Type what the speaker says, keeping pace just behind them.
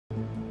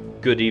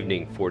Good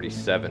evening,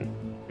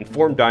 47.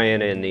 Inform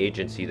Diana and the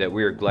agency that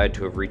we are glad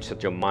to have reached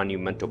such a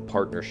monumental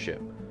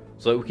partnership,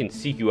 so that we can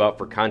seek you out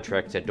for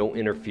contracts that don't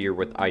interfere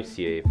with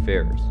ICA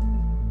affairs.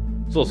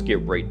 So let's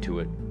get right to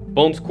it.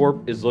 B.O.N.E.S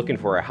Corp is looking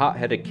for a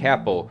hot-headed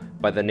capo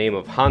by the name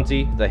of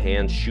Hansi the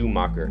Hands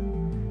Schumacher.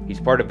 He's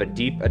part of a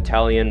deep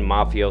Italian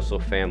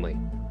mafioso family.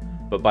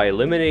 But by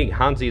eliminating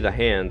Hansi the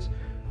Hands,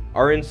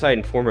 our inside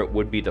informant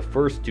would be the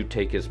first to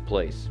take his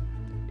place.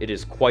 It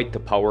is quite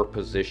the power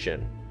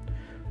position.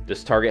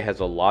 This target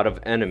has a lot of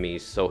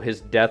enemies, so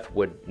his death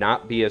would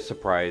not be a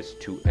surprise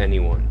to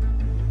anyone.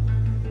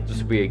 This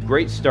would be a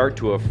great start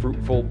to a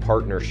fruitful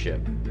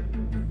partnership.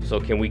 So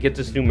can we get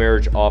this new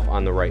marriage off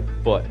on the right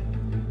foot?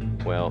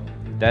 Well,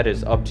 that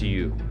is up to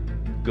you.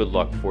 Good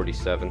luck,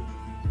 47.